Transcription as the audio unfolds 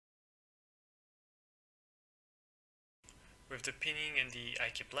With the pinning and the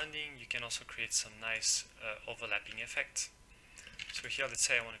HIK blending, you can also create some nice overlapping effect. So here, let's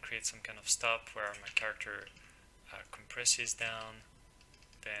say I want to create some kind of stop where my character compresses down,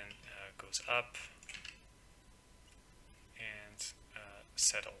 then goes up, and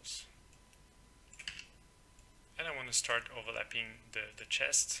settles. And I want to start overlapping the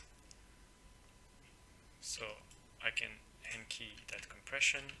chest. So I can hand key that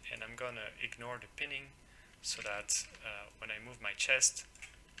compression, and I'm gonna ignore the pinning so that when I move my chest,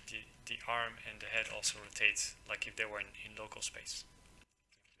 the arm and the head also rotate like if they were in local space.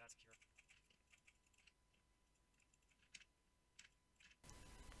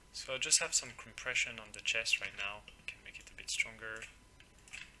 So I just have some compression on the chest right now. I can make it a bit stronger.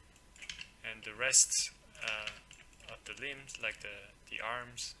 And the rest of the limbs, like the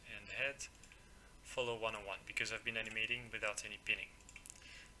arms and the head, follow one-on-one because I've been animating without any pinning.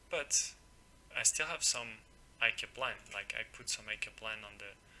 But I still have some HIK blend, like I put some HIK blend on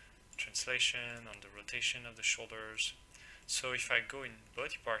the translation, on the rotation of the shoulders. So if I go in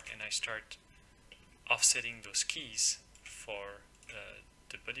body part and I start offsetting those keys for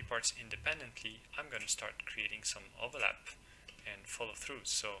the body parts independently, I'm going to start creating some overlap and follow through.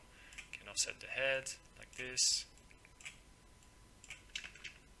 So I can offset the head like this.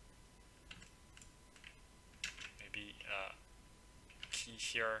 Maybe key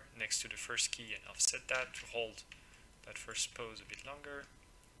here next to the first key and offset that to hold that first pose a bit longer.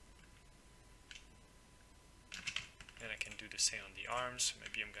 Then I can do the same on the arms.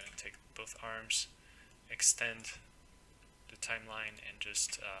 Maybe I'm going to take both arms, extend the timeline, and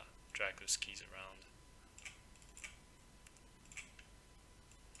just drag those keys around.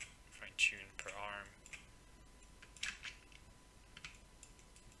 Fine tune per arm.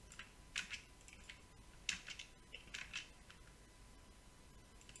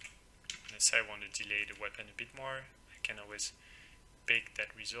 Let's say I want to delay the weapon a bit more. I can always bake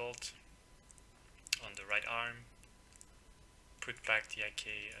that result on the right arm, put back the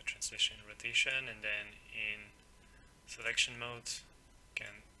HIK translation rotation, and then in selection mode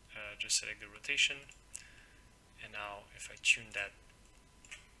can just select the rotation. And now if I tune that,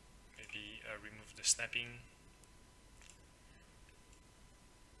 maybe remove the snapping,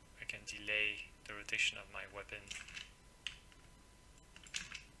 I can delay the rotation of my weapon.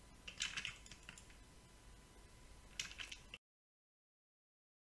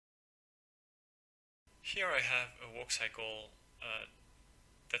 Here I have a walk cycle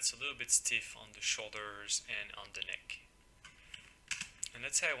that's a little bit stiff on the shoulders and on the neck. And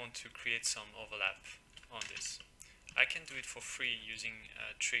let's say I want to create some overlap on this. I can do it for free using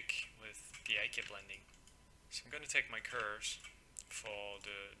a trick with the HIK blending. So I'm going to take my curves for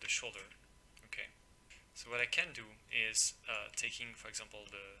the shoulder. Okay. So what I can do is taking, for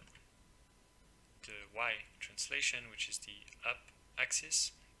example, the Y translation, which is the up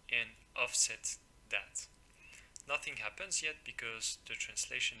axis, and offset that. Nothing happens yet because the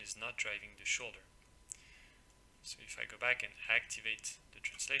translation is not driving the shoulder. So if I go back and activate the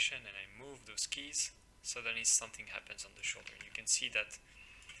translation and I move those keys, suddenly something happens on the shoulder. And you can see that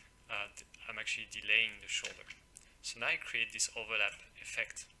I'm actually delaying the shoulder. So now I create this overlap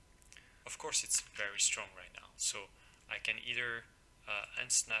effect. Of course, it's very strong right now. So I can either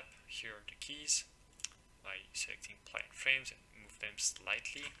unsnap here the keys by selecting plane frames and move them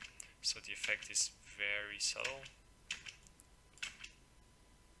slightly. So the effect is very subtle.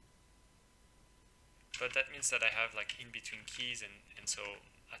 But that means that I have like in between keys, and so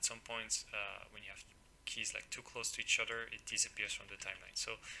at some points when you have keys like too close to each other, it disappears from the timeline.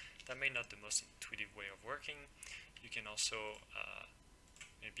 So that may not be the most intuitive way of working. You can also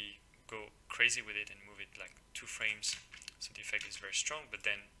maybe go crazy with it and move it like 2 frames, so the effect is very strong, but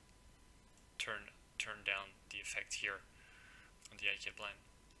then turn down the effect here on the HIK blend.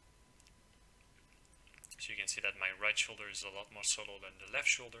 So you can see that my right shoulder is a lot more subtle than the left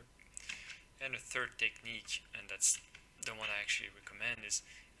shoulder. And a third technique, and that's the one I actually recommend, is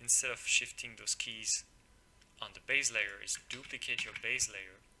instead of shifting those keys on the base layer, is duplicate your base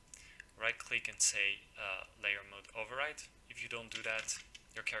layer, right click and say layer mode override. If you don't do that,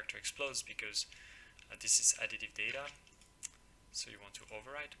 your character explodes because this is additive data. So you want to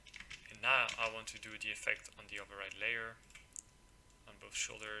override. And now I want to do the effect on the override layer on both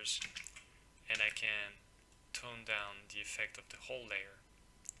shoulders, and I can tone down the effect of the whole layer.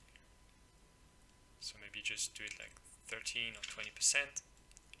 So maybe just do it like 13 or 20%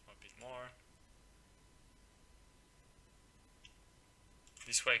 or a bit more.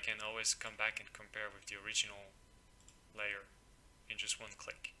 This way I can always come back and compare with the original layer in just one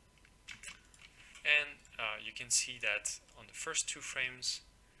click. And you can see that on the first 2 frames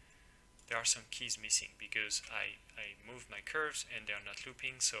there are some keys missing because I moved my curves and they are not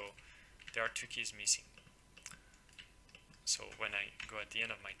looping, so there are 2 keys missing. So when I go at the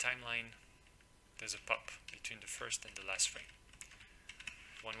end of my timeline, there's a pop between the first and the last frame.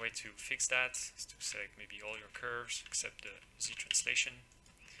 One way to fix that is to select maybe all your curves except the Z translation,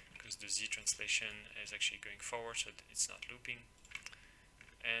 because the Z translation is actually going forward, so it's not looping.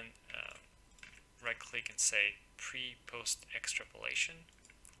 And right click and say pre-post extrapolation.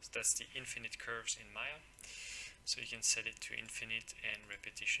 So that's the infinite curves in Maya. So you can set it to infinite and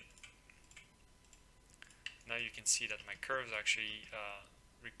repetition. Now you can see that my curves are actually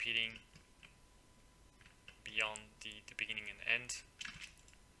repeating beyond the beginning and end,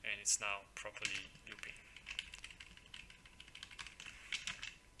 and it's now properly looping.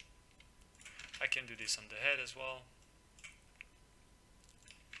 I can do this on the head as well.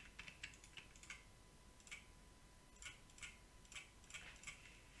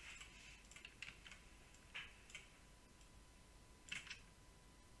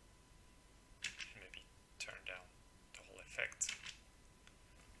 Maybe turn down the whole effect.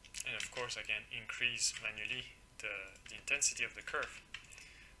 And of course I can increase manually the intensity of the curve.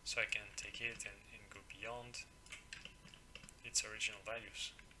 So I can take it and go beyond its original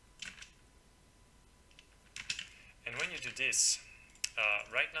values. And when you do this,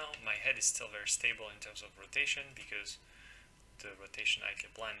 right now my head is still very stable in terms of rotation because the rotation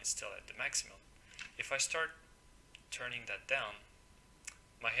HIK blend is still at the maximum. If I start turning that down,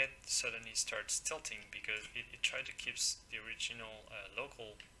 my head suddenly starts tilting because it tries to keep the original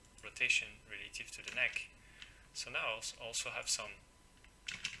local rotation relative to the neck. So now I also have some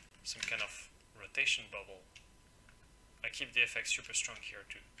kind of rotation bubble. I keep the effect super strong here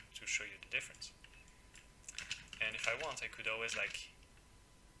to show you the difference. And if I want, I could always like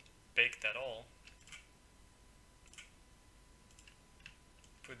bake that all,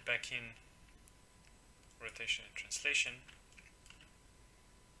 put back in rotation and translation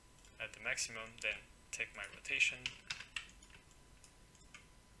at the maximum, then take my rotation,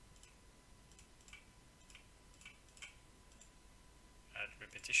 add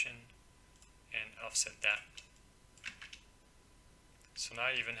repetition, and offset that. So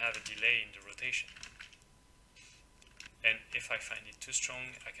now I even have a delay in the rotation. And if I find it too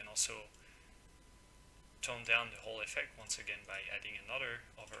strong, I can also tone down the whole effect once again by adding another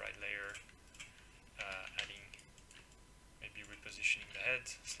override layer, adding maybe repositioning the head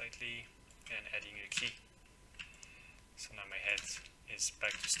slightly, and adding a key. So now my head is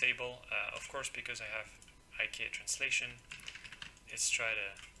back to stable. Of course, because I have HIK translation, it's try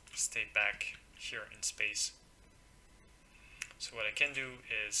to stay back here in space. So what I can do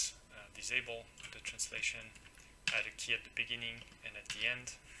is disable the translation, add a key at the beginning and at the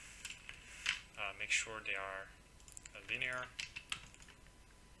end, make sure they are linear,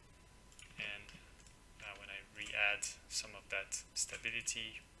 and now when I re-add some of that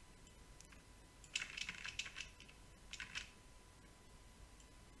stability,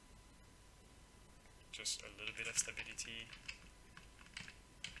 just a little bit of stability,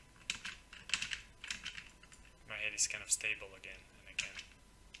 my head is kind of stable again, and I can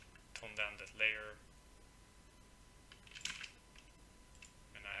tone down that layer,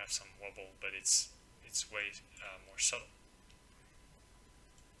 and I have some wobble, but it's way more subtle.